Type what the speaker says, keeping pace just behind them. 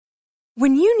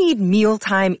When you need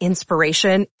mealtime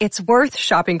inspiration, it's worth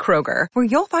shopping Kroger, where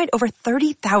you'll find over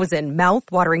 30,000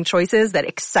 mouth-watering choices that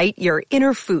excite your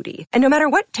inner foodie. And no matter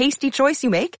what tasty choice you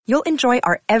make, you'll enjoy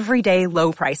our everyday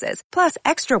low prices, plus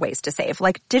extra ways to save,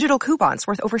 like digital coupons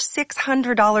worth over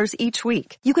 $600 each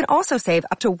week. You can also save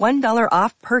up to $1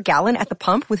 off per gallon at the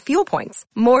pump with fuel points.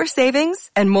 More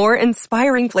savings and more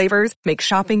inspiring flavors make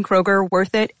shopping Kroger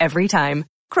worth it every time.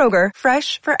 Kroger,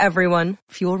 fresh for everyone.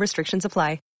 Fuel restrictions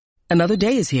apply. Another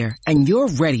day is here, and you're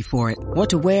ready for it. What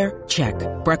to wear? Check.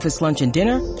 Breakfast, lunch, and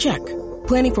dinner? Check.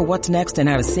 Planning for what's next and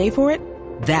how to save for it?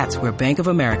 That's where Bank of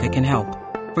America can help.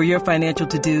 For your financial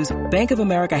to-dos, Bank of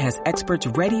America has experts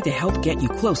ready to help get you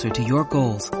closer to your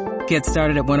goals. Get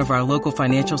started at one of our local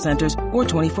financial centers or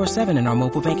 24/7 in our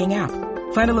mobile banking app.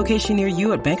 Find a location near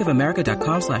you at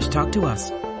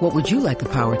bankofamerica.com/talktous. What would you like the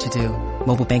power to do?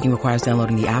 Mobile banking requires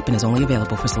downloading the app and is only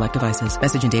available for select devices.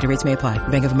 Message and data rates may apply.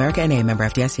 Bank of America N.A., member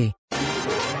FDIC.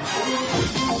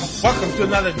 Welcome to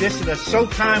another edition of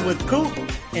Showtime with Coop.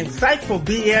 Insightful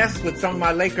BS with some of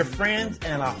my Laker friends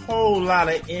and a whole lot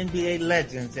of NBA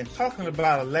legends. And talking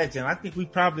about a legend, I think we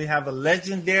probably have a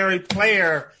legendary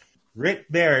player, Rick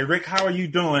Barry. Rick, how are you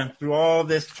doing through all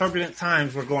this turbulent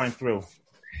times we're going through?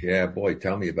 Yeah, boy,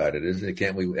 tell me about it. Isn't it?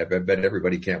 Can't we? I bet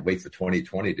everybody can't wait for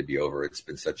 2020 to be over. It's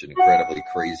been such an incredibly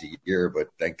crazy year, but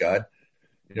thank God,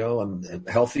 I'm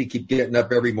healthy, keep getting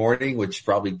up every morning, which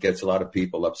probably gets a lot of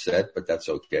people upset, but that's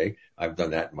okay. I've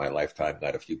done that in my lifetime,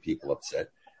 got a few people upset.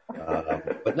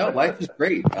 But no, life is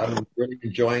great. I'm really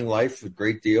enjoying life a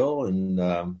great deal. And,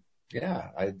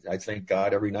 I thank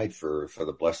God every night for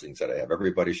the blessings that I have.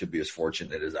 Everybody should be as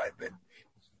fortunate as I've been.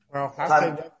 Well, I'll say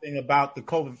one thing about the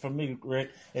COVID for me,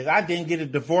 Rick, is I didn't get a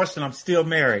divorce and I'm still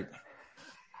married.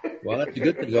 Well, that's a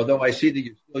good thing, although I see that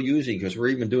you're still using, because we're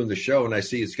even doing the show, and I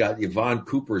see it's got Yvonne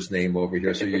Cooper's name over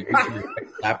here, so you're using your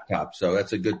laptop, so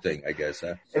that's a good thing, I guess.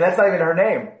 Huh? And that's not even her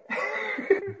name.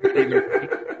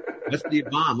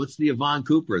 What's the Yvonne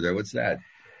Cooper there? What's that?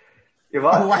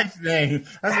 Yvonne? My wife's name.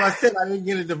 That's why I said I didn't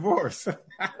get a divorce.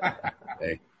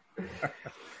 Okay.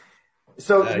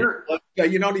 So the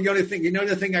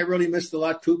only thing I really missed a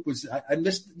lot, Coop, was I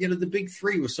missed, the big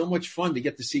three. It was so much fun to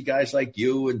get to see guys like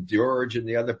you and George and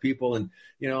the other people. And,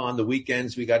 on the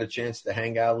weekends, we got a chance to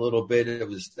hang out a little bit.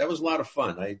 That was a lot of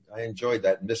fun. I enjoyed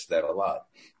that and missed that a lot.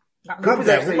 Coop was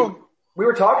actually, we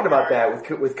were talking about that with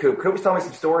Coop. Coop was telling me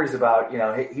some stories about,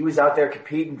 he was out there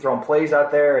competing, throwing plays out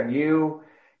there, and you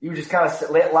just kind of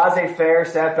laissez-faire,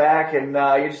 sat back, and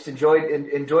you just enjoyed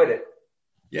it.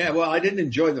 Yeah, well, I didn't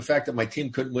enjoy the fact that my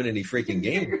team couldn't win any freaking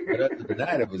games, but other than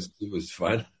that, it was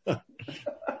fun. So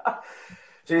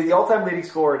you're the all-time leading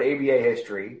scorer in ABA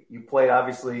history. You played,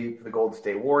 obviously, for the Golden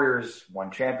State Warriors,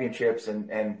 won championships,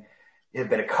 and you have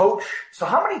been a coach. So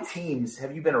how many teams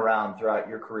have you been around throughout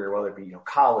your career, whether it be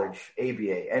college,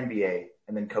 ABA, NBA,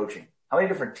 and then coaching? How many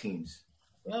different teams?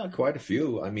 Well, quite a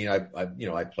few. I mean,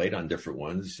 I played on different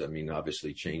ones. I mean,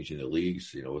 obviously changing the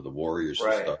leagues, with the Warriors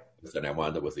and stuff. Then I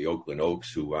wound up with the Oakland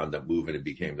Oaks, who wound up moving and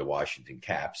became the Washington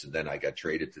Caps. And then I got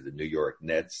traded to the New York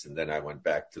Nets. And then I went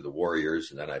back to the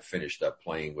Warriors. And then I finished up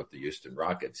playing with the Houston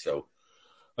Rockets. So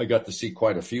I got to see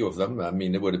quite a few of them. I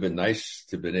mean, it would have been nice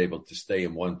to have been able to stay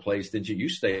in one place. Didn't you? You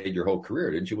stayed your whole career,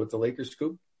 didn't you, with the Lakers,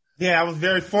 Coop? Yeah, I was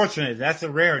very fortunate. That's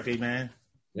a rarity, man.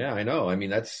 Yeah, I know. I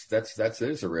mean, that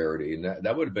is a rarity, and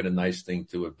that would have been a nice thing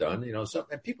to have done.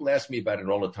 And people ask me about it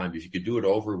all the time. If you could do it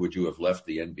over, would you have left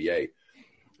the NBA?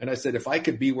 And I said, if I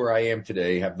could be where I am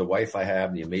today, have the wife I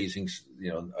have, the amazing,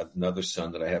 another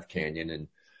son that I have, Canyon,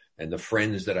 and the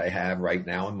friends that I have right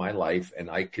now in my life, and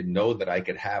I could know that I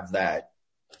could have that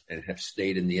and have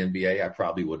stayed in the NBA, I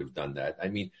probably would have done that. I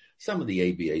mean, some of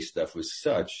the ABA stuff was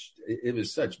such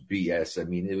BS. I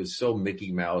mean, it was so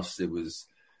Mickey Mouse.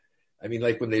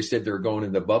 Like when they said they were going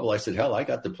in the bubble, I said, hell, I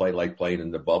got to play like playing in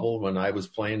the bubble when I was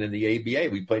playing in the ABA.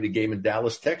 We played a game in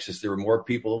Dallas, Texas. There were more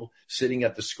people sitting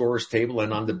at the scorer's table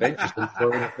and on the benches than there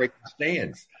were in the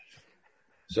stands.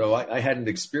 So I had an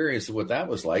experience of what that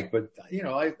was like, but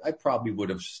I probably would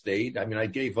have stayed. I mean, I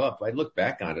gave up. I look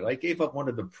back on it. I gave up one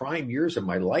of the prime years of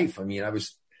my life. I mean, I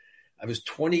was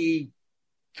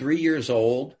 23 years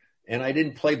old. And I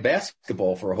didn't play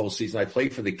basketball for a whole season. I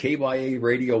played for the KYA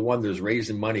Radio Wonders,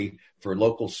 raising money for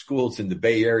local schools in the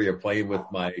Bay Area, playing with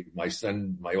my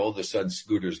oldest son,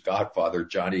 Scooter's godfather,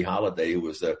 Johnny Holiday, who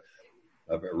was a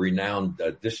renowned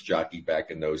disc jockey back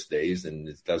in those days,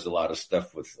 and does a lot of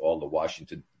stuff with all the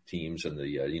Washington teams and the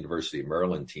University of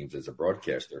Maryland teams as a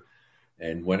broadcaster.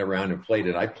 And went around and played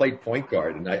it. I played point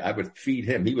guard, and I would feed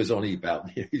him. He was only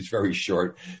he's very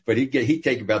short, but he'd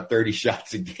take about 30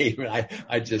 shots a game, and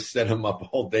I just set him up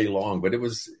all day long. But it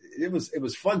was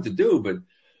fun to do. But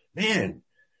man,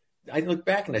 I look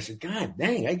back and I said, God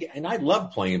dang, and I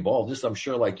loved playing ball. Just I'm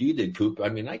sure like you did, Coop. I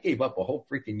mean, I gave up a whole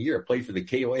freaking year. I played for the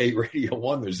KOA Radio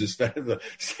Wonders instead of the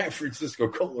San Francisco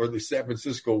Colt or the San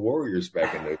Francisco Warriors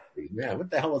back in those days. Man, what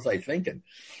the hell was I thinking?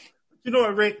 You know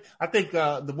what, Rick? I think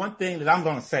the one thing that I'm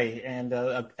going to say, and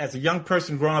as a young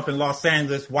person growing up in Los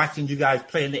Angeles, watching you guys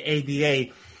play in the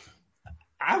ABA,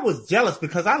 I was jealous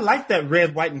because I liked that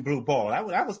red, white, and blue ball. I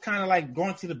was kind of like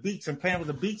going to the beach and playing with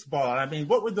the beach ball. I mean,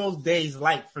 what were those days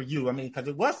like for you? I mean, because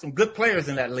there was some good players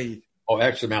in that league. Oh,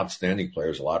 actually, some outstanding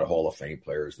players, a lot of Hall of Fame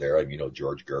players there. I mean,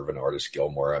 George Gervin, Artis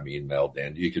Gilmore, Mel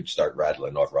Dan. You could start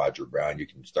rattling off Roger Brown. You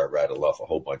can start rattling off a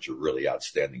whole bunch of really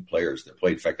outstanding players that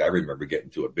played. In fact, I remember getting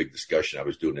to a big discussion. I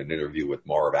was doing an interview with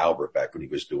Marv Albert back when he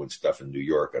was doing stuff in New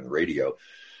York on the radio.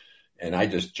 And I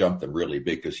just jumped him really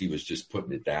big because he was just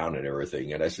putting it down and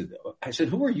everything. And I said,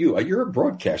 who are you? You're a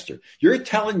broadcaster. You're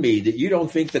telling me that you don't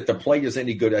think that the play is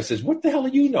any good. I says, what the hell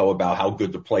do you know about how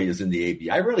good the play is in the AB?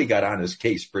 I really got on his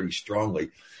case pretty strongly,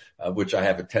 which I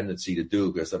have a tendency to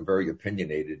do because I'm very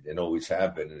opinionated and always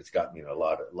have been. And it's got me in a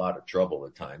lot of trouble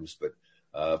at times. But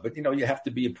you have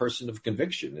to be a person of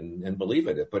conviction and believe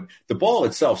in it. But the ball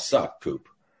itself sucked, Coop.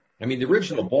 I mean, the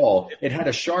original ball, it had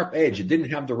a sharp edge. It didn't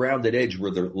have the rounded edge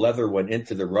where the leather went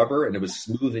into the rubber and it was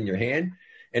smooth in your hand.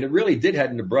 And it really did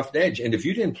have an abrupt edge. And if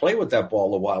you didn't play with that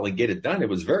ball a while and get it done, it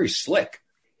was very slick.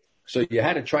 So you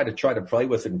had to try to play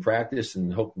with it in practice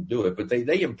and hope to do it. But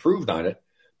they improved on it.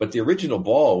 But the original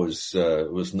ball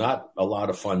was not a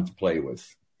lot of fun to play with.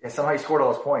 Yeah, somehow you scored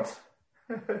all those points.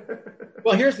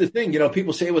 Well, here's the thing.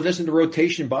 People say, well, doesn't the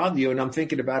rotation bother you? And I'm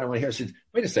thinking about it when I said,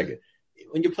 wait a second.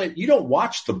 When you play, you don't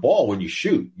watch the ball when you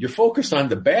shoot. You're focused on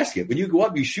the basket. When you go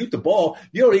up, you shoot the ball.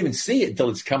 You don't even see it until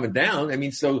it's coming down. I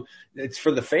mean, so it's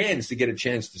for the fans to get a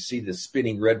chance to see the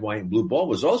spinning red, white, and blue ball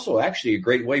was also actually a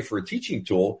great way for a teaching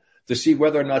tool to see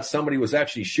whether or not somebody was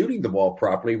actually shooting the ball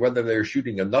properly, whether they're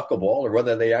shooting a knuckleball or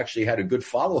whether they actually had a good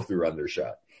follow-through on their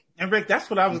shot. And Rick, that's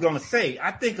what I was going to say.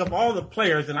 I think of all the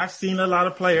players, and I've seen a lot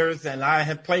of players, and I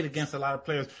have played against a lot of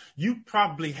players, you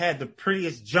probably had the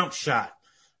prettiest jump shot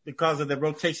because of the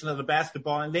rotation of the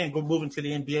basketball, and then moving to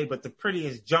the NBA, but the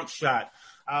prettiest jump shot.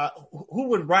 Who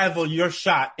would rival your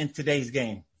shot in today's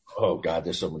game? Oh God,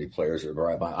 there's so many players that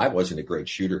rival. I wasn't a great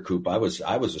shooter, Coop. I was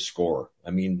a scorer.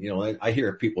 I mean, I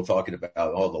hear people talking about the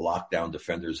lockdown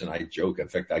defenders, and I joke. In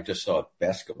fact, I just saw a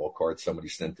basketball card somebody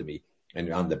sent to me,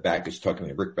 and on the back it's talking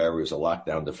about Rick Barry was a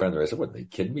lockdown defender. I said, what, are they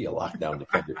kidding me? A lockdown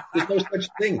defender? There's no such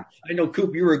thing. I know,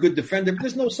 Coop, you were a good defender, but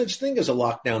there's no such thing as a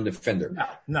lockdown defender.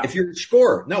 No. If you're a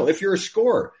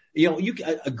scorer,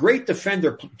 a great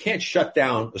defender can't shut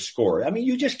down a scorer. I mean,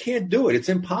 you just can't do it. It's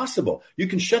impossible. You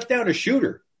can shut down a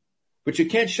shooter, but you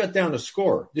can't shut down a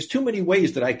scorer. There's too many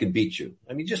ways that I can beat you.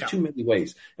 I mean, just too many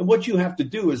ways. And what you have to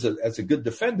do as a good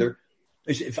defender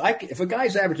is if a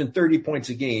guy's averaging 30 points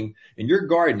a game and you're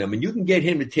guarding him and you can get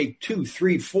him to take 2,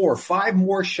 3, 4, 5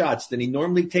 more shots than he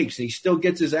normally takes and he still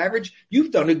gets his average,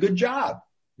 you've done a good job.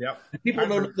 Yeah. People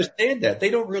don't understand that. They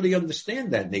don't really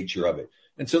understand that nature of it.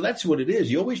 And so that's what it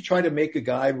is. You always try to make a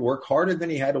guy work harder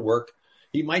than he had to work.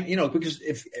 He might, because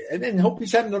and then hope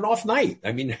he's having an off night.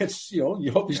 I mean, that's,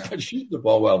 you hope he's not shooting the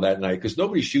ball well that night because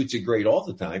nobody shoots it great all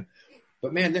the time.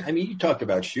 But man, I mean, you talk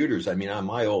about shooters. I mean, on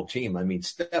my old team, I mean,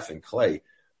 Steph and Clay,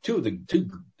 two of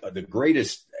the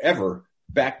greatest ever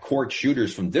backcourt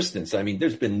shooters from distance. I mean,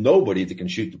 there's been nobody that can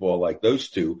shoot the ball like those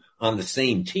two on the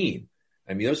same team.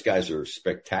 I mean, those guys are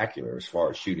spectacular as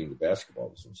far as shooting the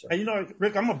basketball is concerned. And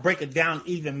Rick, I'm going to break it down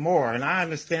even more. And I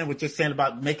understand what you're saying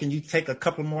about making you take a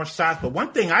couple more shots. But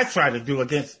one thing I try to do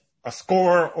against a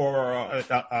scorer or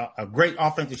a great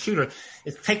offensive shooter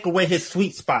is take away his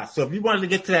sweet spot. So if you wanted to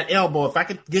get to that elbow, if I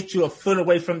could get you a foot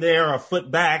away from there or a foot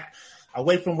back,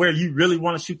 away from where you really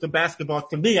want to shoot the basketball,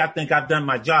 to me, I think I've done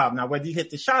my job. Now, whether you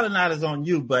hit the shot or not is on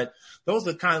you, but those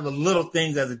are kind of the little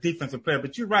things as a defensive player.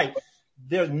 But you're right.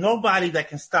 There's nobody that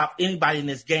can stop anybody in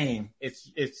this game.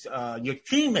 It's your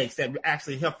teammates that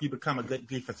actually help you become a good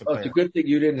defensive player. It's a good thing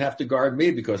you didn't have to guard me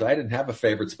because I didn't have a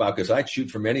favorite spot because I'd shoot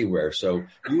from anywhere. So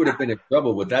you would have been in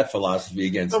trouble with that philosophy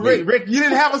against me. Rick, you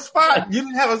didn't have a spot. You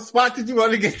didn't have a spot that you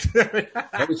wanted to get to.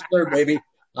 That was third, baby.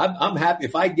 I'm happy.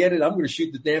 If I get it, I'm going to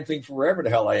shoot the damn thing for wherever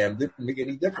the hell I am. It didn't make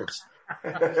any difference.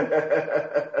 Would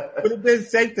it have been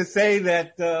safe to say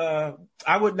that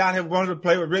I would not have wanted to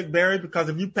play with Rick Barry because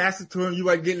if you pass it to him, you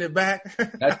weren't getting it back?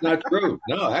 That's not true.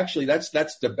 No, actually, that's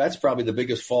probably the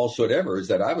biggest falsehood ever is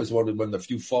that I was one of the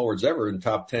few forwards ever in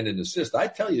top 10 in assists. I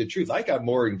tell you the truth. I got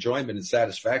more enjoyment and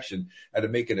satisfaction out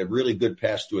of making a really good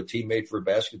pass to a teammate for a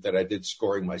basket than I did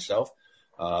scoring myself.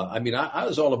 I mean, I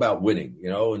was all about winning,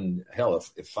 and hell,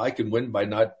 if I can win by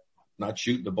not not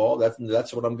shooting the ball,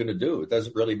 that's what I'm going to do. It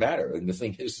doesn't really matter. And the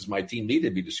thing is my team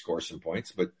needed me to score some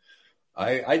points, but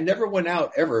I never went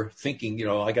out ever thinking,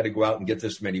 I got to go out and get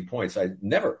this many points. I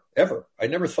never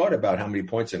thought about how many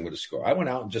points I'm going to score. I went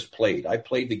out and just played. I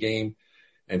played the game.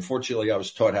 And fortunately, I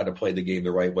was taught how to play the game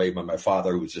the right way by my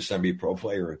father, who was a semi-pro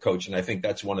player and coach. And I think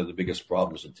that's one of the biggest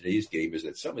problems in today's game is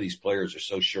that some of these players are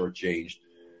so shortchanged.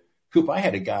 Coop, I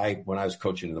had a guy when I was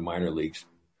coaching in the minor leagues.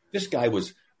 This guy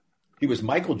he was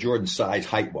Michael Jordan size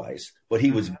height-wise, but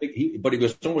he was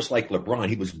almost like LeBron.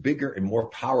 He was bigger and more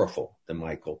powerful than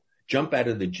Michael. Jump out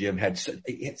of the gym, he had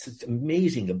such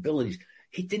amazing abilities.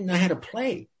 He didn't know how to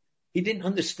play. He didn't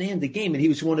understand the game, and he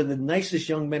was one of the nicest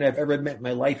young men I've ever met in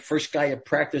my life. First guy at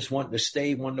practice, wanting to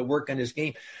stay, wanting to work on his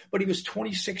game. But he was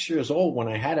 26 years old when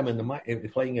I had him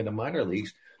playing in the minor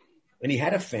leagues, and he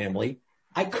had a family.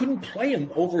 I couldn't play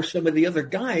him over some of the other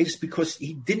guys because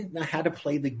he didn't know how to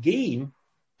play the game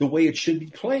the way it should be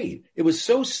played. It was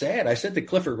so sad. I said to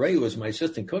Clifford Ray, who was my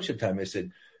assistant coach at the time, I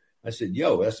said,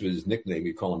 yo, that's his nickname.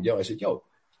 We call him Yo. I said, yo,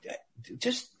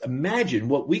 just imagine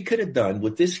what we could have done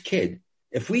with this kid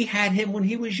if we had him when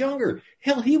he was younger.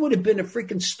 Hell, he would have been a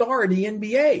freaking star in the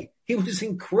NBA. He was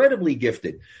incredibly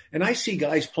gifted. And I see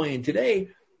guys playing today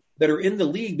that are in the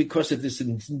league because of this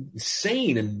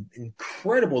insane and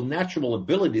incredible natural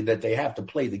ability that they have to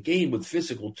play the game with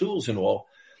physical tools and all.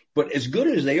 But as good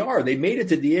as they are, they made it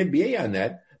to the NBA on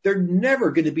that. They're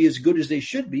never going to be as good as they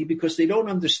should be because they don't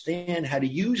understand how to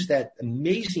use that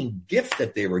amazing gift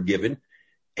that they were given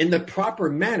in the proper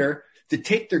manner to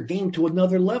take their game to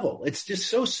another level. It's just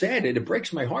so sad, and it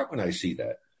breaks my heart when I see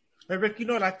that. Hey, Rick, you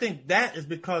know what? I think that is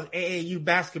because AAU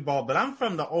basketball, but I'm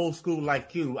from the old school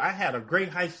like you. I had a great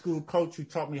high school coach who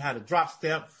taught me how to drop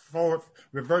step, forward,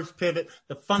 reverse pivot,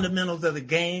 the fundamentals of the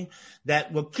game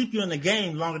that will keep you in the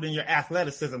game longer than your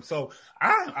athleticism. So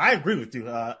I agree with you.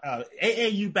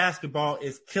 AAU basketball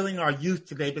is killing our youth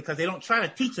today because they don't try to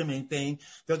teach them anything.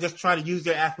 They'll just try to use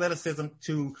their athleticism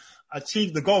to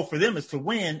achieve the goal for them is to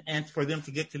win and for them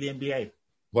to get to the NBA.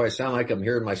 Boy, I sound like I'm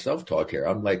hearing myself talk here.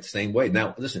 I'm like the same way.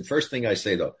 Now, listen, first thing I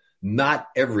say, though, not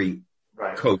every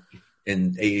coach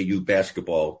in AAU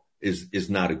basketball is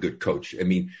not a good coach. I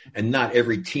mean, and not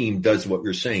every team does what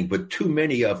you're saying, but too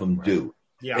many of them do.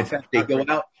 Yeah, in fact, they go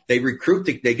out, they recruit,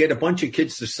 they get a bunch of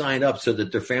kids to sign up so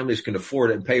that their families can afford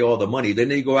it and pay all the money. Then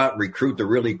they go out and recruit the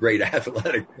really great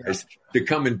athletic guys to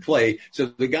come and play. So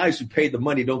the guys who pay the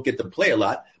money don't get to play a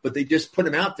lot, but they just put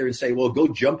them out there and say, well, go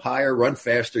jump higher, run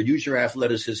faster, use your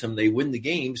athleticism. They win the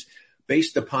games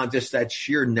based upon just that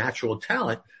sheer natural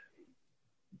talent.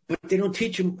 But they don't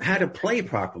teach them how to play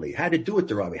properly, how to do it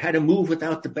the right way, how to move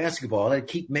without the basketball, how to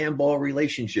keep man-ball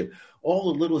relationship,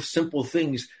 all the little simple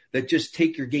things that just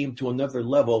take your game to another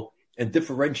level and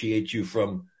differentiate you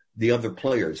from the other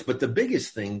players. But the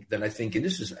biggest thing that I think, and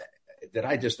this is that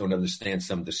I just don't understand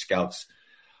some of the scouts,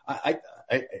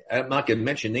 I'm not going to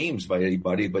mention names by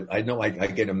anybody, but I know I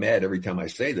get them mad every time I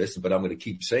say this, but I'm going to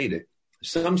keep saying it.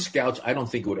 Some scouts, I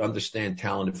don't think would understand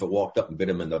talent if it walked up and bit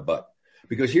them in the butt.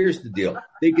 Because here's the deal.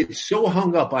 They get so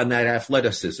hung up on that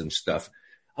athleticism stuff.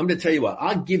 I'm going to tell you what,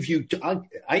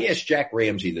 I asked Jack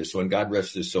Ramsey this one, God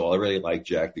rest his soul. I really like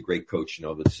Jack, the great coach, the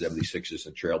 76ers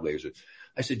and Trailblazers.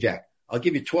 I said, Jack, I'll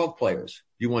give you 12 players.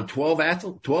 Do you want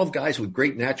 12 guys with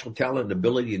great natural talent and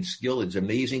ability and skill? It's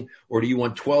amazing. Or do you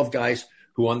want 12 guys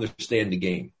who understand the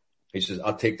game? He says,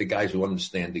 I'll take the guys who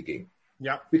understand the game.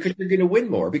 Yeah, because you're going to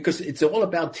win more because it's all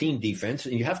about team defense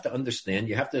and you have to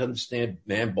understand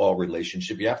man-ball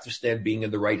relationship. You have to understand being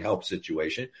in the right help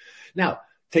situation. Now,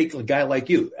 take a guy like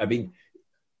you. I mean,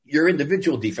 your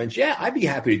individual defense. Yeah, I'd be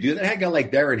happy to do that. I had a guy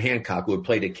like Darren Hancock who had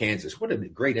played at Kansas. What a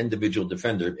great individual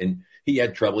defender. And he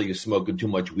had trouble. He was smoking too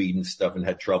much weed and stuff and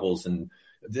had troubles. And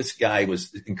this guy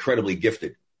was incredibly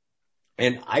gifted.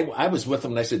 And I was with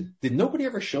him and I said, did nobody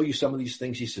ever show you some of these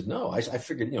things? He said, no. I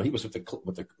figured, he was with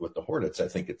the Hornets, I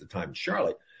think at the time in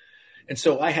Charlotte. And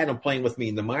so I had him playing with me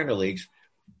in the minor leagues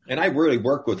and I really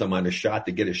worked with him on his shot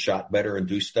to get his shot better and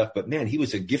do stuff. But man, he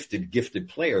was a gifted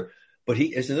player, but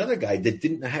he is another guy that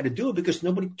didn't know how to do it because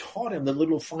nobody taught him the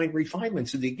little fine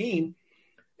refinements of the game.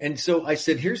 And so I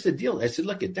said, here's the deal. I said,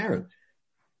 look at Darren.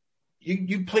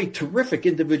 You play terrific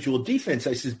individual defense.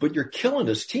 I said, but you're killing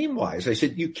us team-wise. I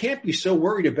said, you can't be so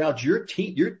worried about your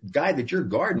team, your guy that you're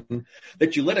guarding,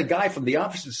 that you let a guy from the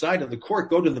opposite side of the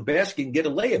court go to the basket and get a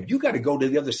layup. You got to go to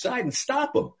the other side and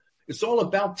stop him. It's all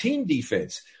about team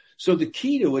defense. So the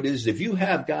key to it is if you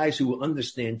have guys who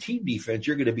understand team defense,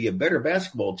 you're going to be a better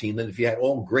basketball team than if you had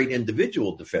all great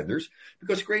individual defenders,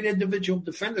 because great individual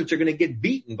defenders are going to get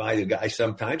beaten by the guy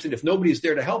sometimes. And if nobody's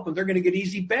there to help them, they're going to get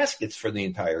easy baskets for the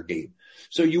entire game.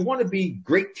 So you want to be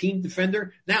great team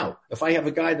defender. Now, if I have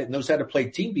a guy that knows how to play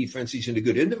team defense, he's a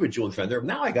good individual defender.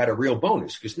 Now I got a real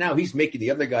bonus because now he's making the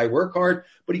other guy work hard,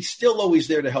 but he's still always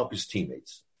there to help his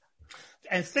teammates.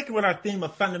 And sticking with our theme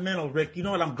of fundamental, Rick, you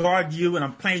know what? I'm guarding you and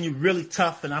I'm playing you really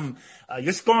tough and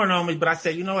you're scoring on me, but I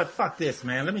say, you know what? Fuck this,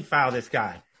 man. Let me foul this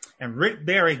guy. And Rick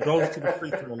Barry goes to the free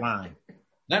throw line.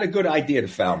 Not a good idea to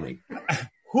foul me.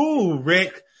 Who,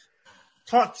 Rick,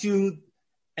 taught you?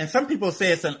 And some people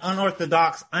say it's an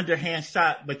unorthodox underhand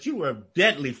shot, but you were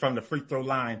deadly from the free throw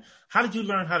line. How did you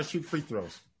learn how to shoot free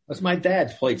throws? That's my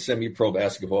dad played semi-pro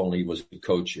basketball and he was a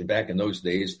coach. And back in those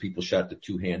days, people shot the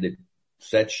two-handed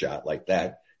set shot like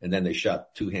that, and then they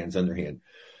shot two hands underhand.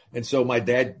 And so my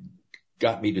dad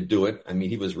got me to do it. I mean,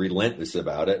 he was relentless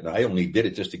about it, and I only did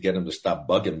it just to get him to stop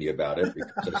bugging me about it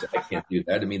because I said, I can't do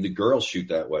that. I mean, the girls shoot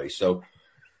that way. So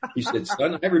he said,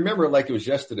 son, I remember it like it was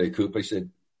yesterday, Coop. I said,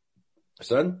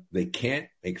 son, they can't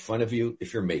make fun of you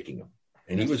if you're making them.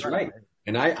 And he was right.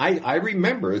 And I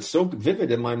remember, it's so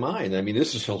vivid in my mind. I mean,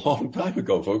 this is a long time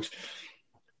ago, folks.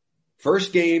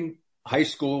 First game, high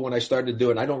school, when I started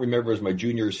doing, I don't remember, it was my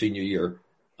junior or senior year.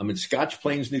 I'm in Scotch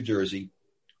Plains, New Jersey.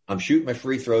 I'm shooting my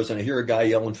free throws, and I hear a guy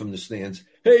yelling from the stands,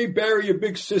 "Hey, Barry, you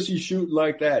big sissy shooting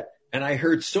like that." And I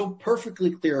heard so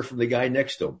perfectly clear from the guy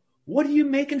next to him, "What are you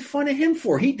making fun of him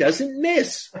for? He doesn't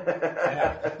miss."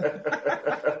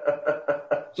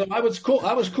 So I was cool.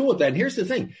 I was cool with that. And here's the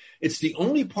thing. It's the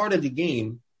only part of the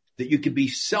game that you can be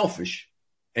selfish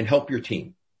and help your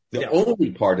team. The only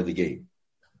part of the game.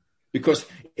 Because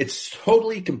it's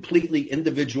totally, completely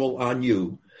individual on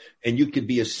you, and you can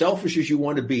be as selfish as you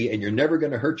want to be, and you're never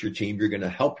going to hurt your team. You're going to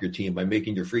help your team by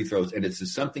making your free throws, and it's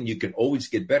something you can always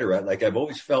get better at. Like I've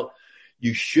always felt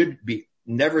you should be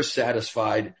never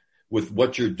satisfied with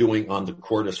what you're doing on the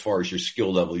court as far as your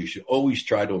skill level. You should always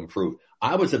try to improve.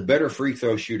 I was a better free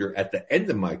throw shooter at the end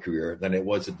of my career than I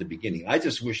was at the beginning. I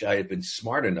just wish I had been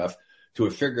smart enough to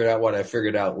have figured out what I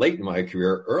figured out late in my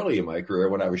career, early in my career,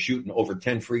 when I was shooting over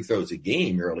 10 free throws a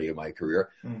game early in my career.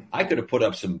 I could have put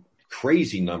up some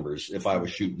crazy numbers if I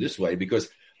was shooting this way, because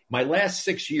my last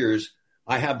 6 years,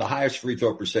 I have the highest free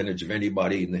throw percentage of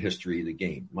anybody in the history of the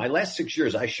game. My last 6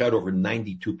 years, I shot over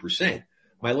 92%.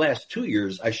 My last 2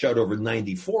 years, I shot over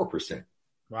 94%.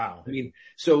 Wow. I mean,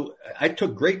 so I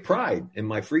took great pride in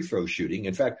my free throw shooting.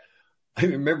 In fact, I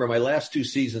remember my last 2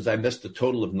 seasons, I missed a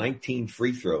total of 19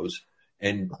 free throws.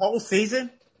 And the whole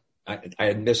season? I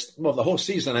had missed, well, the whole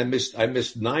season I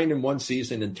missed 9 in one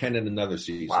season and 10 in another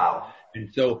season. Wow.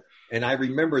 And I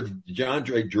remember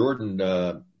Andre Drummond,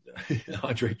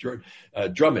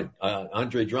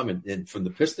 from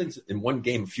the Pistons in one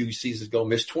game a few seasons ago,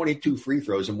 missed 22 free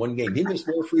throws in one game. He missed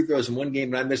more free throws in one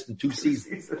game than I missed in 2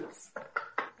 seasons.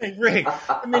 Hey, Rick,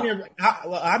 how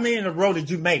many in a row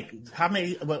did you make? How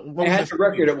many? I had the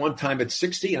record at one time at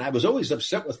 60, and I was always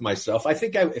upset with myself. I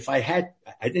think I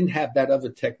didn't have that other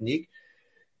technique.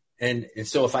 And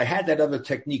so if I had that other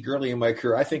technique early in my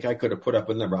career, I think I could have put up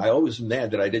a number. I always was mad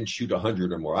that I didn't shoot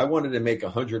 100 or more. I wanted to make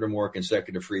 100 or more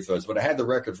consecutive free throws, but I had the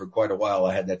record for quite a while.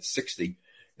 I had that 60.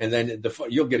 And then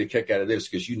you'll get a kick out of this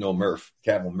because you know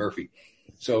Cavill Murphy.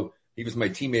 So he was my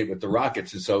teammate with the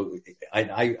Rockets. And so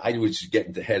I was just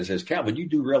getting to head says, Calvin, you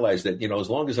do realize that, as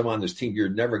long as I'm on this team, you're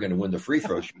never going to win the free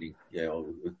throw shooting,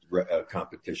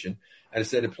 competition. And I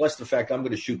said, and plus the fact I'm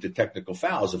going to shoot the technical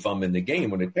fouls if I'm in the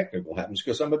game when a technical happens,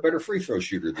 because I'm a better free throw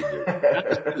shooter than you.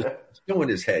 It's still in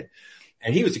his head.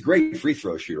 And he was a great free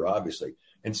throw shooter, obviously.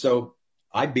 And so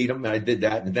I beat him, and I did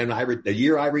that. And then the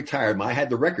year I retired, I had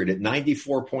the record at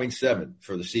 94.7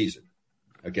 for the season.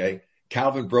 Okay.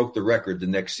 Calvin broke the record the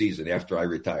next season after I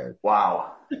retired.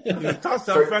 Wow. Talk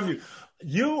something from you.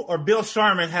 You or Bill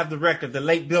Sharman have the record, the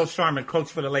late Bill Sharman, coach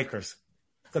for the Lakers.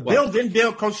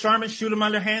 Didn't Coach Sharman shoot him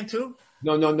underhand too?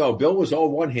 No. Bill was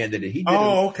all one-handed. He did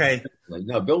okay.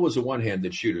 No, Bill was a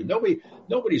one-handed shooter.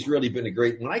 Nobody's really been a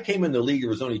great. When I came in the league, there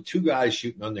was only 2 guys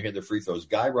shooting underhanded free throws.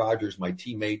 Guy Rogers, my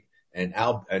teammate, and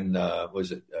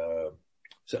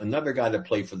another guy that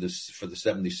played for the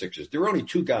 76ers. There were only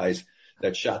 2 guys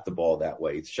that shot the ball that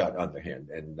way, shot underhand.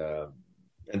 And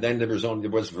then there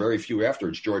was very few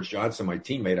afterwards. George Johnson, my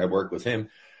teammate, I worked with him.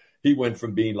 He went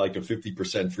from being like a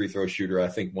 50% free throw shooter. I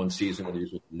think one season when he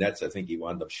was with the Nets, I think he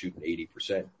wound up shooting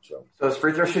 80%. So is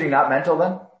free throw shooting not mental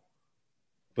then?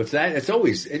 But it's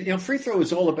always, free throw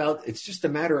is all about, it's just a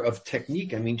matter of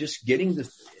technique. I mean, just getting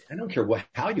I don't care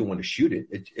how you want to shoot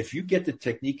it. If you get the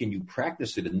technique and you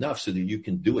practice it enough so that you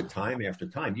can do it time after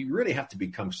time, you really have to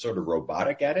become sort of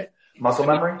robotic at it. Muscle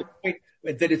memory?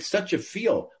 That it's such a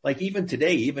feel. Like even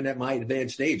today, even at my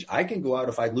advanced age, I can go out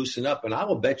if I loosen up and I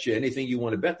will bet you anything you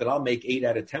want to bet that I'll make 8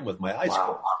 out of 10 with my eyes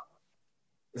closed.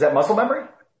 Is that muscle memory?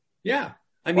 Yeah.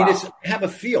 I mean, have a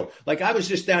feel. Like I was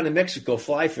just down in Mexico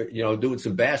doing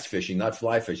some bass fishing, not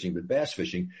fly fishing, but bass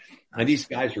fishing. And these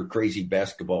guys were crazy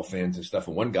basketball fans and stuff.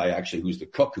 And one guy actually, who's the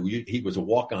cook, he was a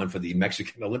walk-on for the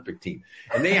Mexican Olympic team.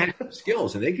 And they had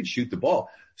skills and they could shoot the ball.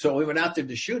 So we went out there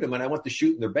to shoot them and I went to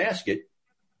shoot in their basket.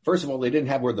 First of all, they didn't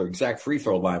have where the exact free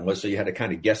throw line was. So you had to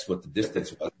kind of guess what the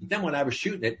distance was. But then when I was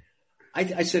shooting it,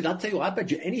 I said, I'll tell you, I bet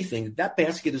you anything that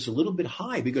basket is a little bit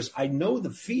high because I know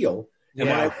the feel. And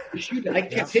when I was shooting, I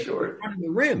kept hitting the front of the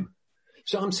rim.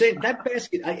 So I'm saying that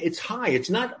basket, it's high. It's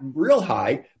not real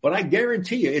high, but I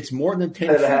guarantee you it's more than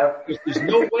 10 feet.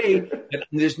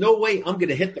 There's no way I'm going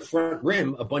to hit the front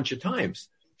rim a bunch of times.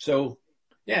 So,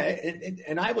 yeah,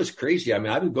 and I was crazy. I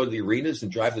mean, I would go to the arenas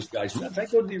and drive this guy's nuts. I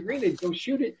go to the arena and go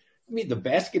shoot it. I mean, the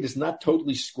basket is not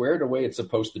totally square the way it's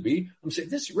supposed to be. I'm saying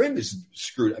this rim is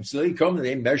screwed up. So they come and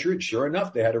they measure it. Sure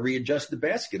enough, they had to readjust the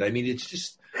basket. I mean,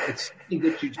 it's something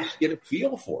that you just get a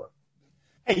feel for.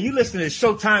 Hey, you listen to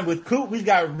Showtime with Coop. We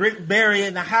got Rick Barry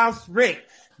in the house. Rick,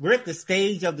 we're at the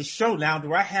stage of the show now.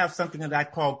 Do I have something that I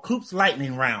call Coop's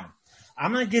Lightning Round?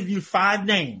 I'm going to give you 5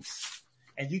 names,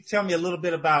 and you tell me a little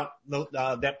bit about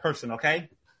that person, okay?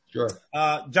 Sure.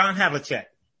 John Havlicek.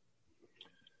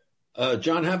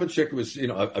 John Havlicek was,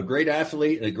 a great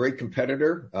athlete and a great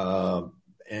competitor,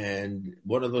 and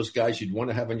one of those guys you'd want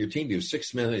to have on your team. He was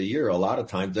 $6 million a year a lot of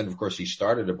times. Then, of course, he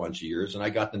started a bunch of years, and I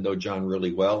got to know John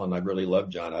really well, and I really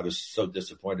loved John. I was so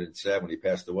disappointed and sad when he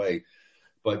passed away,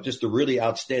 but just a really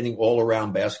outstanding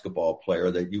all-around basketball player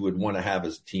that you would want to have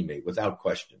as a teammate, without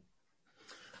question.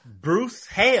 Bruce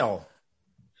Hale.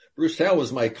 Bruce Hale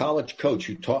was my college coach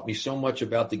who taught me so much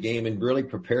about the game and really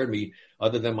prepared me,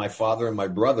 other than my father and my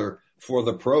brother, for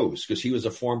the pros, because he was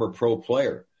a former pro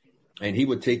player. And he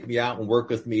would take me out and work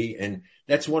with me. And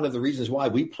that's one of the reasons why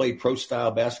we played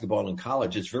pro-style basketball in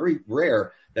college. It's very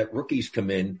rare that rookies come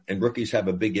in and rookies have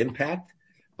a big impact.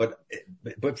 But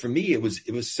for me, it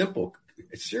was simple,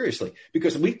 seriously,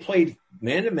 because we played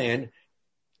man-to-man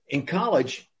in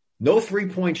college, no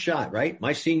three-point shot, right?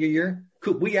 My senior year,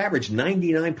 we averaged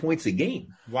 99 points a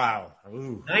game. Wow.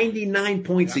 Ooh. 99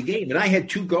 points a game. And I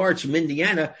had 2 guards from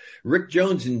Indiana, Rick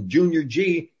Jones and Junior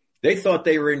G. They thought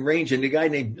they were in range. And the guy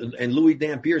named Louis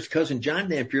Dampier's cousin, John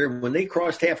Dampier, when they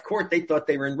crossed half court, they thought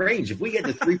they were in range. If we had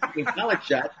the 3-point college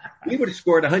shot, we would have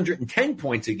scored 110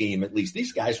 points a game at least.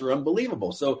 These guys were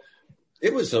unbelievable. So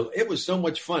it was so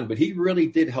much fun. But he really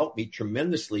did help me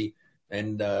tremendously.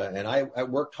 And I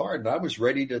worked hard, and I was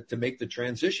ready to make the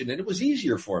transition. And it was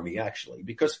easier for me, actually,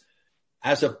 because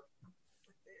as a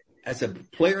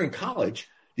player in college,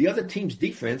 the other team's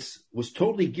defense was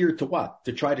totally geared to what?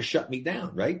 To try to shut me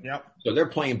down, right? Yep. So they're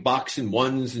playing box and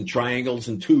ones and triangles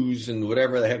and twos and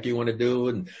whatever the heck you want to do.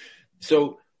 And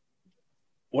so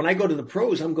when I go to the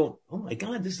pros, I'm going, oh, my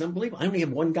God, this is unbelievable. I only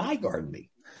have one guy guarding me.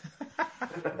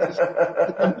 It's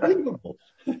unbelievable.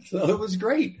 So it was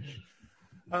great.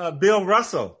 Bill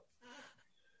Russell.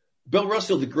 Bill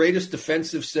Russell, the greatest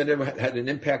defensive center, had an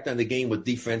impact on the game with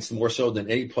defense more so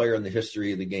than any player in the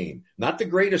history of the game. Not the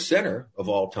greatest center of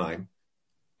all time,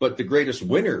 but the greatest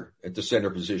winner at the center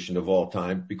position of all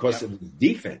time because of his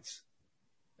defense.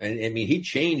 And I mean, he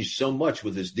changed so much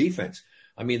with his defense.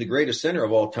 I mean, the greatest center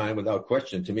of all time, without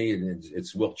question, to me,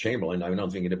 it's Wilt Chamberlain. I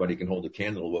don't think anybody can hold a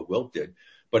candle to what Wilt did.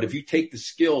 But if you take the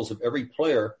skills of every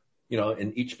player,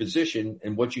 in each position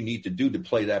and what you need to do to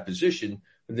play that position,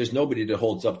 and there's nobody that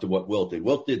holds up to what Wilt did.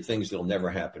 Wilt did things that'll never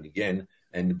happen again.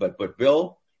 But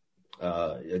Bill,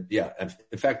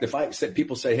 In fact, if I said,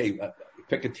 people say, hey,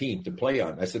 pick a team to play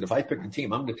on. I said, if I pick a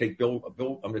team, I'm going to take I'm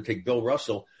going to take Bill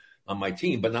Russell on my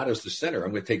team, but not as the center.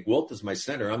 I'm going to take Wilt as my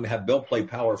center. I'm going to have Bill play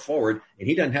power forward, and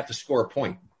he doesn't have to score a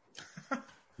point.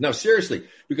 No, seriously,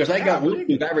 because I got Wilt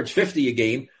who averaged 50 a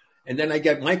game. And then I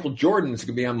got Michael Jordan that's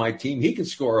going to be on my team. He can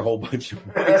score a whole bunch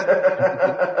of points.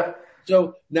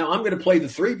 So now I'm going to play the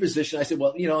 3 position. I said,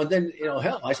 well, and then,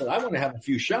 hell, I said, I want to have a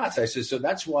few shots. I said, so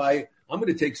that's why I'm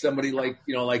going to take somebody like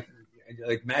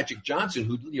Magic Johnson,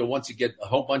 who, wants to get a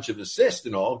whole bunch of assists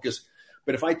and all.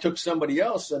 But if I took somebody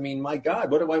else, I mean, my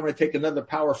God, what do I want to take another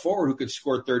power forward who could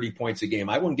score 30 points a game?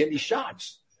 I wouldn't get any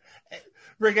shots.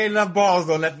 Rick, ain't enough balls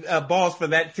on that balls for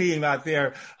that team out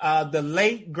there. The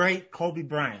late, great Kobe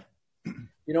Bryant.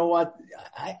 You know what?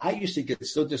 I used to get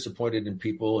so disappointed in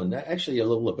people, and actually a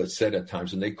little bit upset at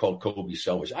times when they called Kobe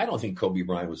selfish. I don't think Kobe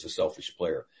Bryant was a selfish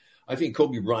player. I think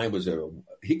Kobe Bryant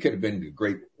he could have been a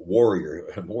great warrior.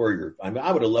 I mean,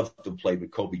 I would have loved to play with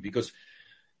Kobe because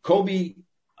Kobe,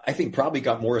 I think, probably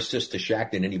got more assists to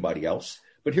Shaq than anybody else.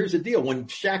 But here's the deal. When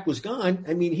Shaq was gone,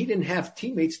 I mean, he didn't have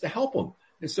teammates to help him.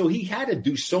 And so he had to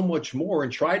do so much more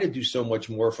and try to do so much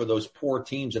more for those poor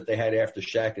teams that they had after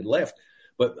Shaq had left.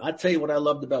 But I'll tell you what I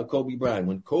loved about Kobe Bryant.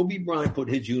 When Kobe Bryant put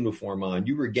his uniform on,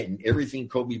 you were getting everything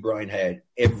Kobe Bryant had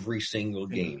every single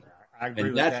game. I agree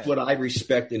and with that's that. what I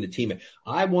respect in a teammate.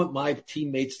 I want my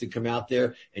teammates to come out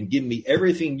there and give me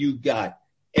everything you got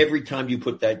every time you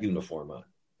put that uniform on.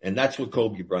 And that's what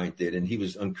Kobe Bryant did. And he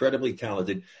was incredibly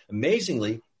talented.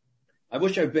 Amazingly, I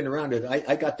wish I'd been around it.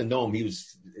 I got to know him.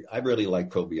 I really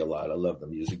liked Kobe a lot. I loved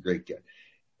him. He was a great guy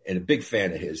and a big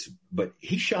fan of his. But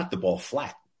he shot the ball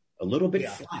flat, a little bit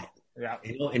flat. Yeah.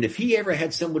 You know, and if he ever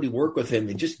had somebody work with him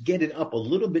and just get it up a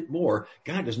little bit more,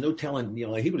 God, there's no telling. You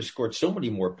know, he would have scored so many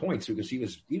more points because he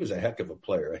was a heck of a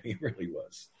player. He really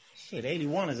was. Shit,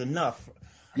 81 is enough.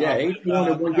 Yeah,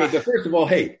 81 in one game. But first of all,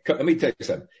 hey, let me tell you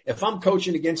something. If I'm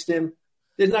coaching against him,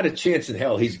 there's not a chance in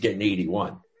hell he's getting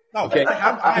 81. No, okay,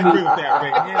 I agree with that,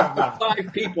 Rick. Yeah, no.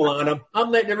 5 people on him.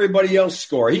 I'm letting everybody else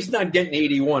score. He's not getting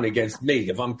 81 against me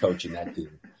if I'm coaching that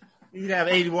team. You'd have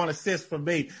 81 assists from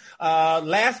me.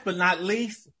 Last but not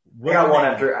least, I got one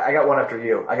after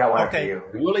you. After you.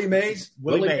 Willie Mays.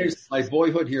 Willie Mays is my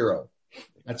boyhood hero.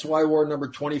 That's why I wore number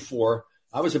 24.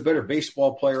 I was a better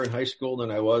baseball player in high school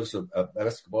than I was a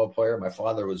basketball player. My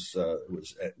father was a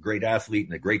great athlete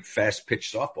and a great fast pitch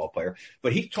softball player,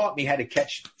 but he taught me how to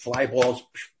catch fly balls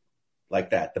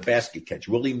like that, the basket catch.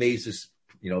 Willie Mays'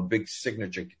 big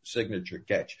signature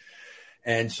catch.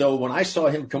 And so when I saw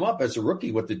him come up as a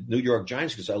rookie with the New York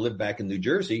Giants, because I lived back in New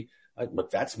Jersey,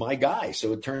 look, that's my guy.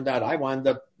 So it turned out I wound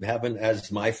up having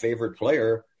as my favorite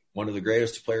player one of the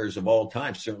greatest players of all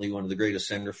time, certainly one of the greatest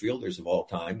center fielders of all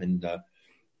time. And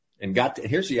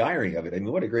here's the irony of it. I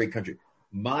mean, what a great country.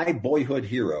 My boyhood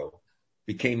hero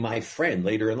became my friend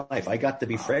later in life. I got to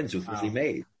be friends with Willie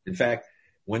Mays. In fact,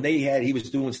 when he was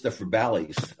doing stuff for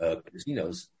Bally's,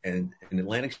 casinos, and in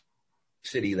Atlantic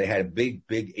City, they had a big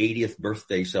 80th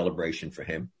birthday celebration for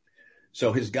him.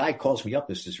 So his guy calls me up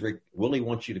and says, Rick, Willie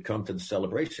wants you to come to the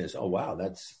celebration. I said, oh, wow,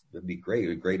 that'd be great.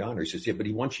 A great honor. He says, yeah, but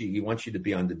he wants you to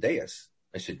be on the dais.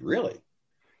 I said, really?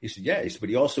 He said, yeah. He said, but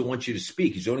he also wants you to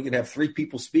speak. He's only going to have 3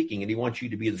 people speaking, and he wants you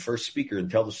to be the first speaker and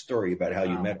tell the story about how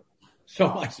you met him. So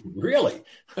I said, really?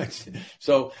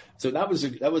 So that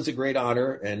was a great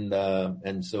honor.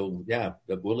 And so, yeah,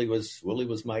 Willie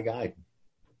was my guy.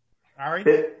 All right.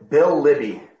 Bill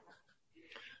Libby.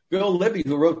 Bill Libby,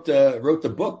 who wrote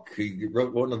the book. He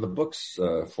wrote one of the books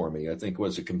for me. I think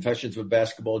was it Confessions of a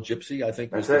Basketball Gypsy. I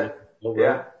think that's was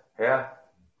it.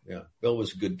 Yeah. Bill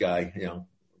was a good guy.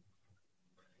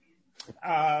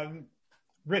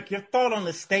 Rick, your thought on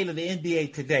the state of the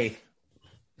NBA today?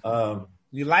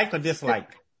 You like or dislike?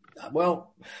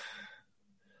 Well,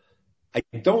 I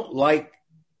don't like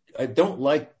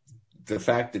the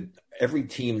fact that every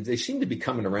team, they seem to be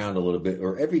coming around a little bit,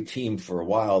 or every team for a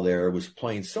while there was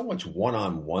playing so much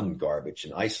one-on-one garbage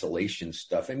and isolation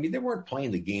stuff. I mean, they weren't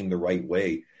playing the game the right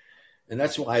way. And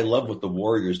that's why I love what the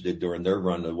Warriors did during their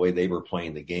run, the way they were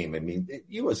playing the game. I mean,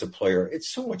 you as a player, it's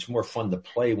so much more fun to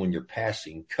play when you're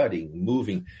passing, cutting,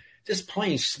 moving, just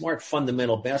playing smart,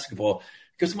 fundamental basketball.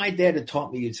 Because my dad had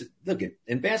taught me, look,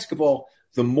 in basketball,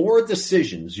 the more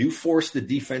decisions you force the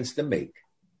defense to make,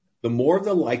 the more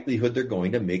the likelihood they're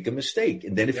going to make a mistake.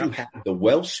 And then if you have the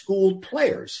well-schooled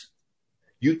players,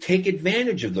 you take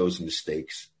advantage of those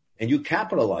mistakes and you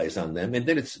capitalize on them. And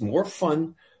then it's more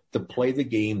fun to play the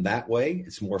game that way.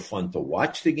 It's more fun to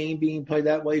watch the game being played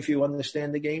that way if you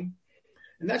understand the game.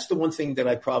 And that's the one thing that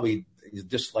I probably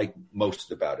dislike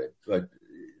most about it. But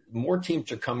more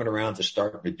teams are coming around to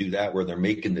start to do that, where they're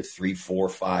making the 3, 4,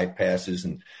 5 passes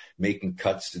and making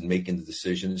cuts and making the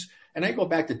decisions. And I go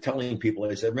back to telling people,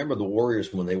 I said, remember the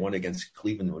Warriors when they won against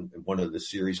Cleveland in one of the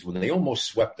series, when they almost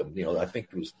swept them. I think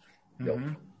it was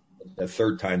the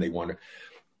third time they won.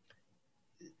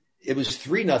 It was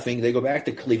 3-0. They go back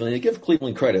to Cleveland. They give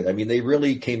Cleveland credit. I mean, they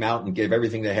really came out and gave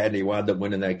everything they had, and they wound up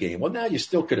winning that game. Well, now you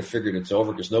still could have figured it's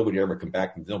over because nobody's come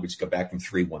back from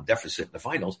 3-1 deficit in the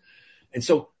finals. And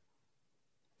so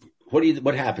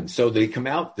what happens? So they come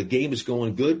out, the game is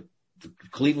going good.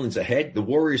 Cleveland's ahead. The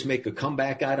Warriors make a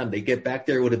comeback at them. They get back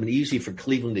there. It would have been easy for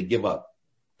Cleveland to give up,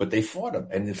 but they fought them.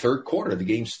 And in the third quarter, the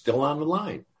game's still on the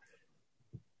line.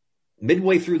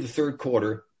 Midway through the third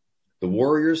quarter, the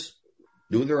Warriors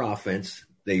do their offense.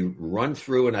 they run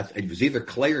through, and it was either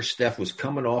Clay or Steph was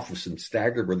coming off of some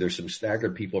staggered, where there's some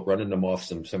staggered people running them off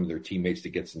some of their teammates to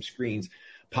get some screens,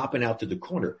 popping out to the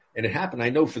corner. And it happened. I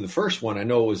know for the first one, I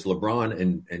know it was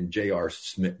LeBron and J.R.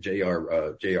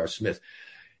 Smith,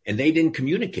 and they didn't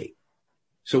communicate.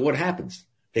 So what happens?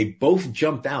 They both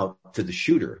jumped out to the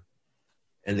shooter,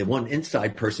 and the one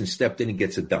inside person stepped in and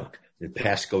gets a dunk. The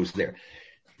pass goes there.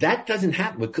 That doesn't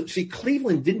happen. See,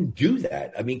 Cleveland didn't do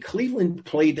that. I mean, Cleveland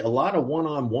played a lot of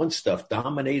one-on-one stuff,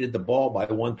 dominated the ball by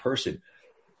one person.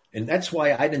 And that's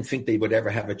why I didn't think they would ever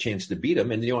have a chance to beat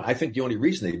them. And, I think the only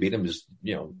reason they beat them is,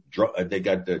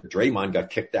 Draymond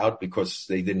got kicked out because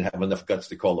they didn't have enough guts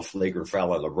to call a flagrant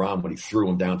foul on LeBron when he threw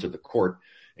him down to the court,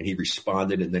 and he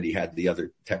responded, and then he had the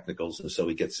other technicals, and so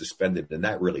he gets suspended, and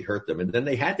that really hurt them. And then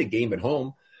they had the game at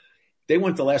home. They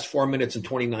went the last 4 minutes and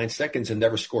 29 seconds and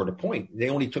never scored a point. They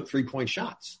only took 3-point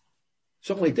shots.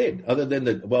 That's all they did, other than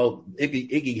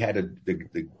Iggy had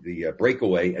the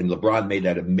breakaway, and LeBron made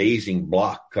that amazing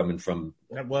block coming from.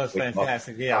 That was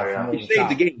fantastic. Yeah. He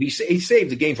saved the game. He saved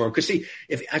the game for him. Because see,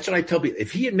 that's what I tell people.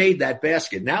 If he had made that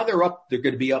basket, now they're going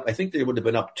to be up. I think they would have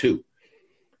been up 2.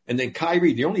 And then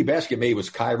Kyrie, the only basket made was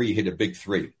Kyrie hit a big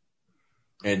 3.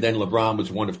 And then LeBron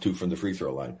was 1 of 2 from the free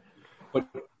throw line. But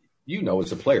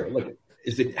as a player, look,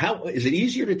 is it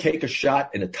easier to take a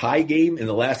shot in a tie game in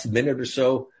the last minute or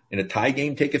so, in a tie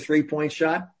game, take a 3-point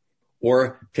shot,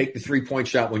 or take the 3-point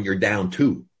shot when you're down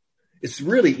 2? It's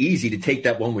really easy to take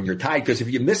that one when you're tied, because if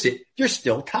you miss it, you're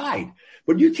still tied.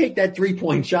 But you take that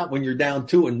 3-point shot when you're down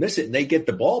 2 and miss it, and they get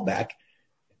the ball back,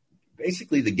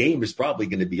 basically the game is probably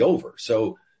going to be over.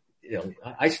 So,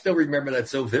 I still remember that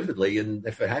so vividly. And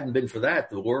if it hadn't been for that,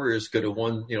 the Warriors could have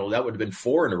won, that would have been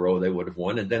 4 in a row they would have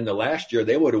won. And then the last year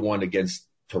they would have won against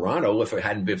Toronto if it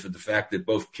hadn't been for the fact that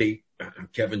both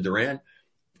Kevin Durant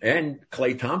and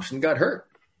Klay Thompson got hurt.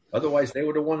 Otherwise, they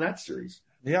would have won that series.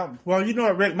 Yeah. Well, you know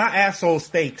what, Rick? My asshole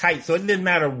stayed tight, so it didn't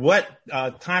matter what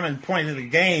time and point of the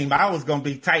game. I was going to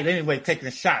be tight anyway, taking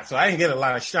a shot. So I didn't get a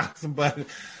lot of shots. But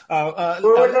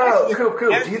Coop.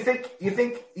 Do you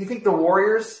think the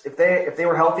Warriors, if they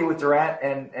were healthy with Durant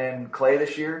and Klay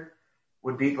this year,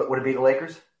 would it beat the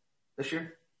Lakers this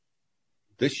year?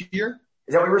 This year?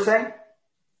 Is that what you were saying?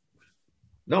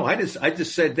 No, I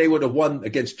just said they would have won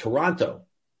against Toronto.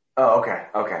 Oh, okay.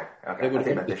 They would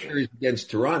have won the series against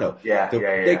Toronto.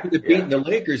 They could have beaten the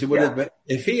Lakers. It would have been,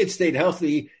 if he had stayed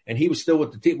healthy and he was still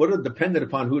with the team, would have depended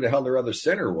upon who the hell their other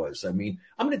center was. I mean,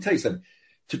 I'm going to tell you something.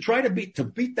 To try to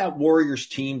beat that Warriors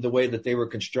team the way that they were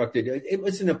constructed, it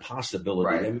was an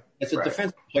impossibility. Right. I mean, as a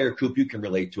defensive player, Coop, you can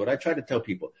relate to it. I try to tell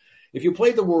people, if you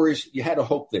played the Warriors, you had to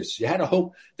hope this. You had to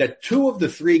hope that 2 of the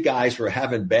 3 guys were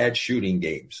having bad shooting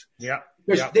games. Yeah.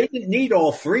 Because they didn't need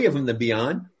all 3 of them to be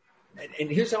on. And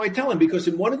here's how I tell him, because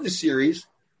in one of the series,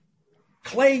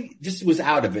 Klay just was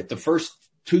out of it. The first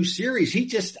 2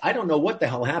 series, I don't know what the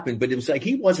hell happened, but it was like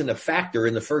he wasn't a factor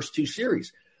in the first 2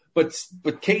 series. But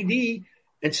KD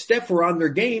and Steph were on their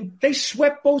game. They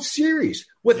swept both series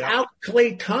without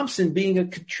Klay Thompson being a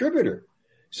contributor.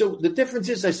 So the difference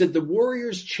is, I said, the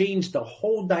Warriors changed the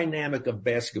whole dynamic of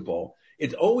basketball.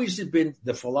 It always had been,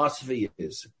 the philosophy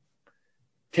is,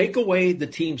 take away the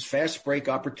team's fast break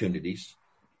opportunities,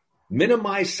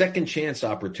 minimize second chance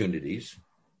opportunities,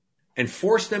 and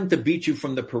force them to beat you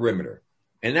from the perimeter.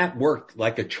 And that worked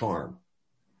like a charm.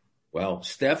 Well,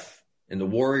 Steph and the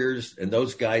Warriors and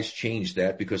those guys changed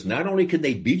that, because not only could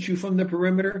they beat you from the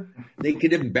perimeter, they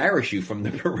could embarrass you from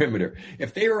the perimeter.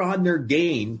 If they were on their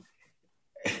game,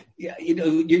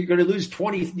 you're going to lose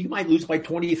 20. You might lose by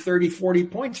 20, 30, 40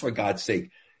 points, for God's sake.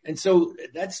 And so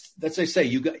that's I say,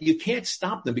 you can't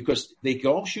stop them, because they can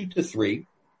all shoot the 3.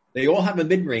 They all have a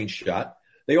mid-range shot.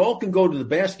 They all can go to the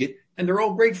basket, and they're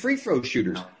all great free throw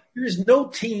shooters. There's no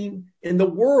team in the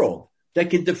world that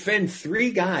can defend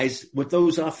 3 guys with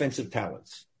those offensive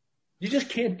talents. You just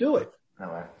can't do it.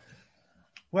 No way.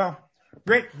 Well,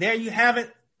 Rick, there you have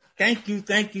it. Thank you,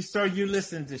 sir. You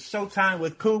listen to Showtime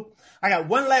with Coop. I got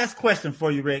one last question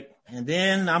for you, Rick, and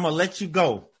then I'm going to let you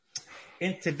go.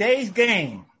 In today's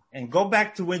game, and go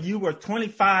back to when you were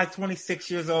 25, 26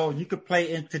 years old, you could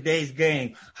play in today's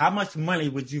game. How much money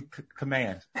would you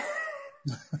command?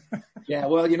 Yeah,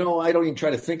 well, I don't even try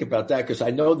to think about that, because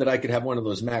I know that I could have one of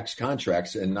those max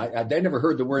contracts, and I never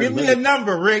heard the word. Give me a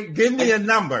number, Rick. Give me a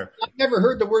number. I never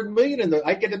heard the word million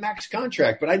I get a max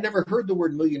contract, but I never heard the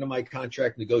word million in my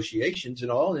contract negotiations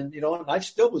and all. And, I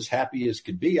still was happy as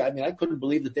could be. I mean, I couldn't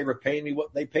believe that they were paying me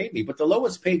what they paid me. But the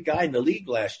lowest paid guy in the league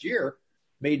last year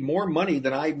made more money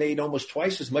than I made, almost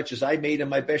twice as much as I made in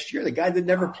my best year. The guy that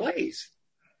never plays.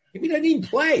 I mean, I didn't even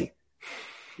play.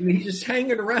 I mean, he's just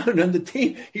hanging around on the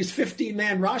team. He's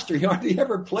 15-man roster. He hardly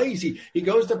ever plays. He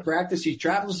goes to practice. He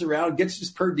travels around, gets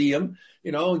his per diem,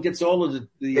 and gets all of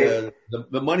the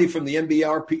money from the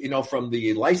NBRP, from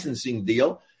the licensing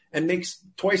deal, and makes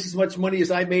twice as much money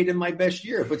as I made in my best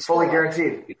year. But fully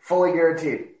guaranteed. Fully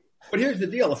guaranteed. But here's the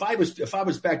deal: if I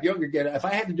was back younger again, if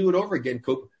I had to do it over again,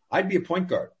 Coop, I'd be a point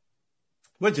guard.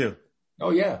 Would you? Oh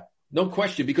yeah, no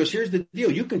question. Because here's the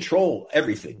deal: you control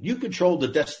everything. You control the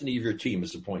destiny of your team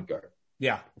as a point guard.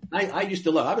 Yeah. I used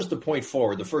to love. I was the point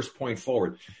forward, the first point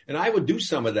forward, and I would do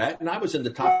some of that. And I was in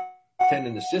the top 10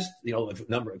 in assists,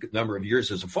 number of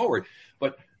years as a forward.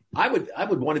 But I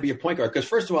would want to be a point guard because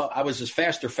first of all, I was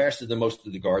faster than most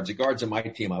of the guards. The guards on my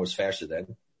team, I was faster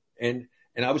than, and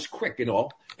I was quick and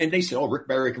all. And they said, "Oh, Rick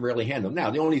Barry can really handle them."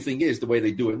 Now, the only thing is the way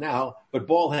they do it now, but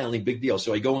ball handling, big deal.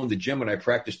 So I go in the gym and I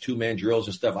practice 2-man drills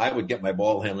and stuff. I would get my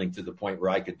ball handling to the point where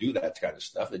I could do that kind of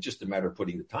stuff. It's just a matter of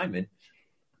putting the time in.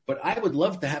 But I would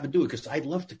love to have it do it because I'd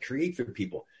love to create for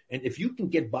people. And if you can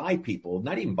get by people,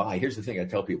 not even by, here's the thing I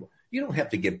tell people, you don't have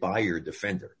to get by your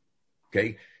defender.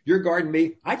 Okay? You're guarding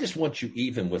me. I just want you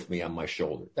even with me on my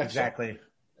shoulder. That's exactly.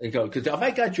 Because if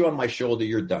I got you on my shoulder,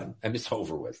 you're done. And it's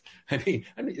over with. I mean,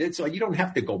 it's like you don't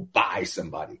have to go by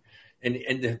somebody.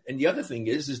 And the other thing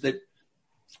is that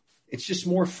it's just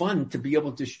more fun to be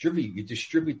able to distribute. You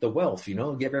distribute the wealth,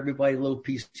 give everybody a little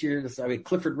piece here. I mean,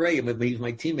 Clifford Ray, he's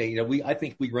my teammate. I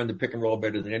think we run the pick and roll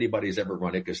better than anybody's ever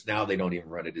run it because now they don't even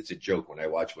run it. It's a joke when I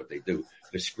watch what they do.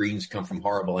 The screens come from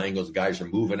horrible angles. Guys are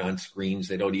moving on screens.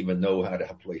 They don't even know how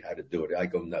to do it. I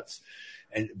go nuts.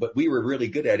 But we were really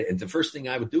good at it. And the first thing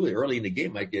I would do early in the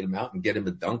game, I'd get him out and get him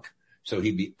a dunk. So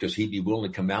because he'd be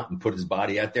willing to come out and put his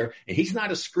body out there. And he's not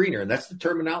a screener. And that's the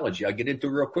terminology I'll get into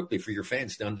real quickly for your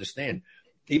fans to understand.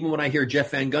 Even when I hear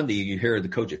Jeff Van Gundy, you hear the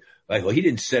coach, well, he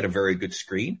didn't set a very good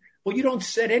screen. Well, you don't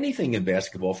set anything in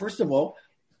basketball. First of all,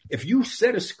 if you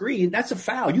set a screen, that's a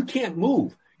foul. You can't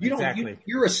move.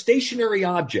 You're a stationary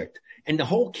object. And the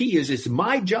whole key is it's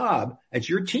my job as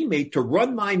your teammate to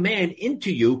run my man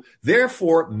into you,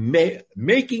 therefore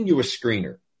making you a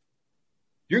screener.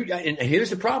 And here's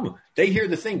the problem. They hear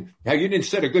the thing. Now, you didn't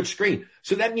set a good screen.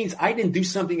 So that means I didn't do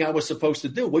something I was supposed to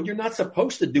do. Well, you're not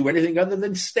supposed to do anything other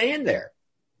than stand there.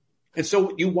 And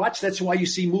so you watch. That's why you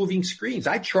see moving screens.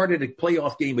 I charted a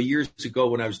playoff game years ago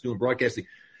when I was doing broadcasting.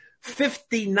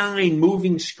 59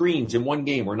 moving screens in one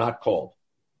game were not called.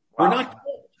 Wow. We're not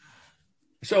called.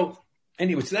 So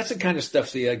anyway, so that's the kind of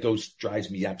stuff that drives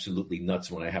me absolutely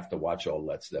nuts when I have to watch all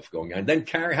that stuff going on. And then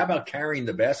how about carrying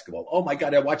the basketball? Oh my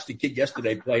God, I watched the kid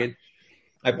yesterday playing.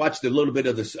 I watched a little bit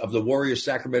of the Warriors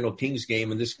Sacramento Kings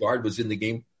game, and this guard was in the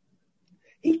game.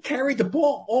 He carried the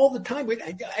ball all the time.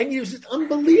 I mean, it was just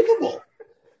unbelievable.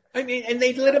 I mean, and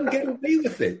they let him get away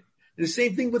with it. And the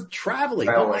same thing with traveling.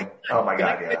 Oh my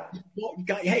God,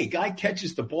 yeah. Guy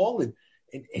catches the ball and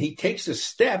he takes a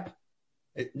step.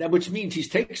 Now, which means he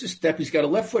takes a step, he's got a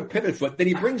left foot pivot foot, then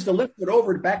he brings the left foot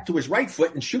over back to his right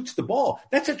foot and shoots the ball.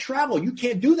 That's a travel. You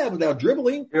can't do that without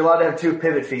dribbling. You're allowed to have 2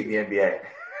 pivot feet in the NBA.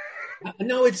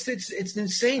 No, it's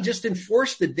insane. Just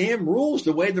enforce the damn rules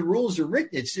the way the rules are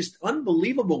written. It's just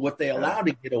unbelievable what they allow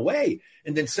to get away.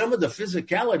 And then some of the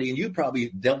physicality, and you probably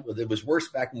dealt with it, was worse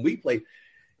back when we played.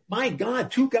 My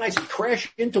God, 2 guys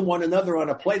crash into one another on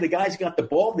a play. The guy's got the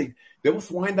ball. They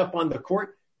both wind up on the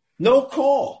court. No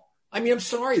call. I mean, I'm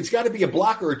sorry. It's got to be a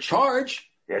block or a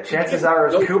charge. Yeah, chances are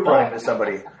it's Coop running to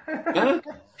somebody. Huh?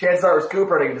 Chances are it's Coop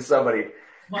running to somebody.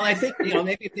 Well, I think,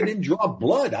 maybe if they didn't draw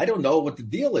blood, I don't know what the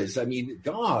deal is. I mean,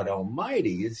 God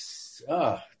almighty.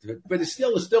 But it's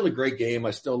still a great game.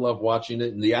 I still love watching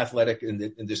it. And the athletic and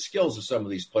the skills of some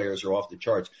of these players are off the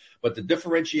charts. But the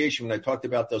differentiation, when I talked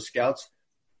about those scouts,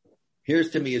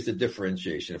 here's to me is the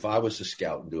differentiation. If I was a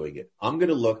scout and doing it, I'm going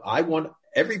to look. I want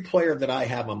every player that I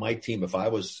have on my team. If I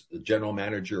was the general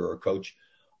manager or a coach,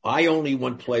 I only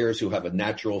want players who have a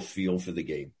natural feel for the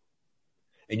game.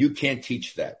 And you can't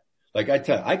teach that. Like I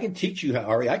tell you, I can teach you,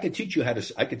 Ari, I can teach you how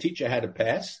to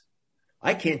pass.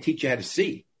 I can't teach you how to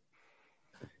see.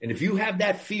 And if you have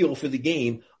that feel for the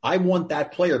game, I want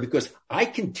that player because I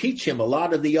can teach him a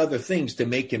lot of the other things to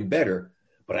make him better,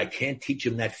 but I can't teach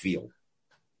him that feel.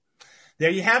 There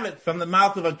you have it from the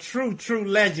mouth of a true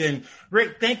legend.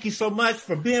 Rick, thank you so much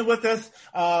for being with us.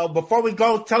 Before we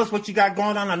go, tell us what you got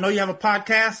going on. I know you have a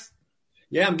podcast.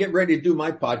 Yeah, I'm getting ready to do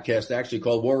my podcast, actually,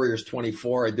 called Warriors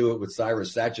 24. I do it with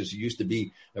Cyrus Satchis, who used to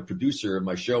be a producer of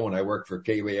my show when I worked for not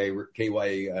KYA,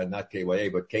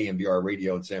 but KMBR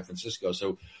Radio in San Francisco.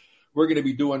 So we're going to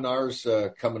be doing ours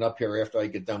coming up here after I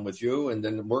get done with you, and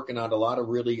then working on a lot of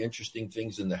really interesting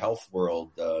things in the health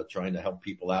world, trying to help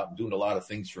people out and doing a lot of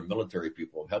things for military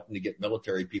people, helping to get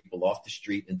military people off the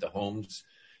street into homes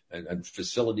and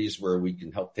facilities where we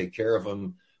can help take care of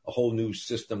them. A whole new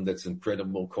system that's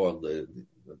incredible called the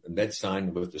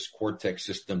MedSign with this Cortex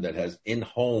system that has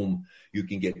in-home. You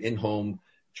can get in-home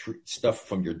stuff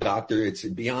from your doctor. It's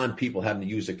beyond people having to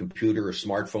use a computer or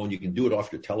smartphone. You can do it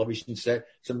off your television set.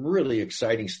 Some really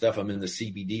exciting stuff. I'm in the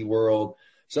CBD world.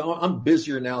 So I'm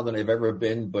busier now than I've ever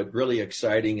been, but really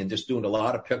exciting and just doing a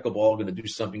lot of pickleball. I'm going to do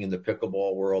something in the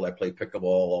pickleball world. I play pickleball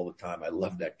all the time. I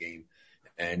love that game.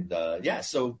 And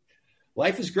so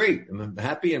life is great. I'm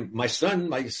happy. And my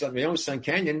youngest son,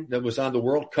 Canyon, that was on the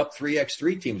World Cup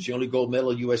 3x3 team. It's the only gold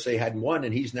medal USA hadn't won.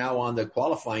 And he's now on the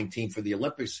qualifying team for the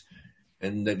Olympics.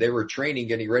 And they were training,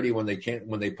 getting ready when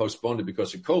they postponed it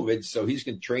because of COVID. So he's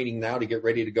been training now to get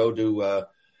ready to go to,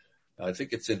 I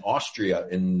think it's in Austria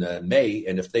in May.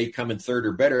 And if they come in third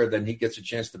or better, then he gets a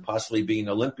chance to possibly be an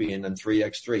Olympian in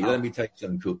 3x3. Let me tell you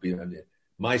something, Koopy.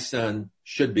 My son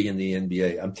should be in the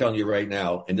NBA. I'm telling you right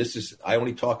now. And I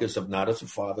only talk not as a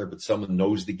father, but someone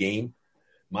knows the game.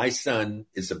 My son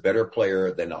is a better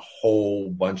player than a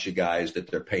whole bunch of guys that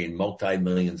they're paying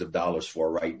multi-millions of dollars for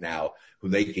right now, who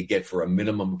they could get for a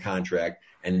minimum contract,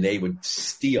 and they would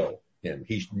steal him.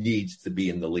 He needs to be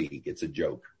in the league. It's a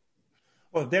joke.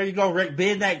 Well, there you go, Rick.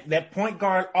 Being that point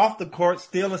guard off the court,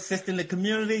 still assisting the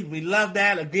community. We love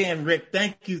that. Again, Rick,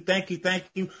 thank you.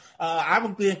 I will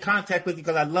be in contact with you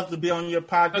because I'd love to be on your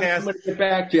podcast. I'm going to get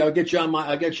back to you. I'll get you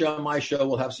on my show.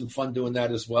 We'll have some fun doing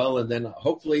that as well. And then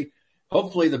hopefully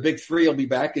the big three will be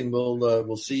back, and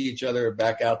we'll see each other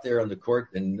back out there on the court,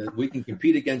 and we can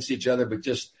compete against each other, but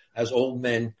just as old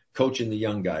men coaching the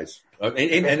young guys.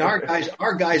 And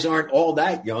our guys aren't all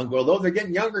that young, although they're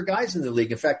getting younger guys in the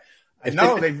league. In fact, they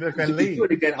can lead. Do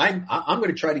it again. I'm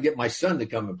going to try to get my son to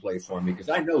come and play for me because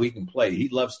I know he can play. He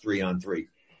loves 3-on-3.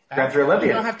 Country Olympian.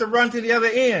 You don't have to run to the other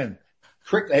end.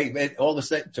 Hey, man,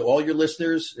 to all your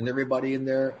listeners and everybody in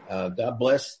there, God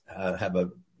bless. Have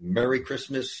a Merry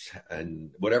Christmas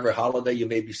and whatever holiday you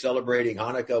may be celebrating,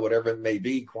 Hanukkah, whatever it may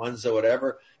be, Kwanzaa,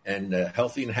 whatever, and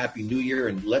healthy and happy New Year.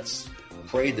 And let's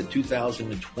pray that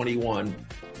 2021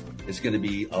 is going to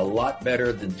be a lot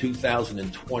better than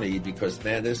 2020 because,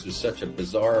 man, this was such a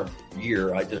bizarre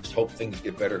year. I just hope things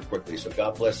get better quickly. So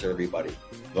God bless everybody.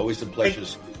 Always a pleasure to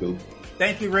speak to you.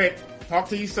 Thank you, Rick. Talk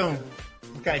to you soon.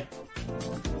 Okay.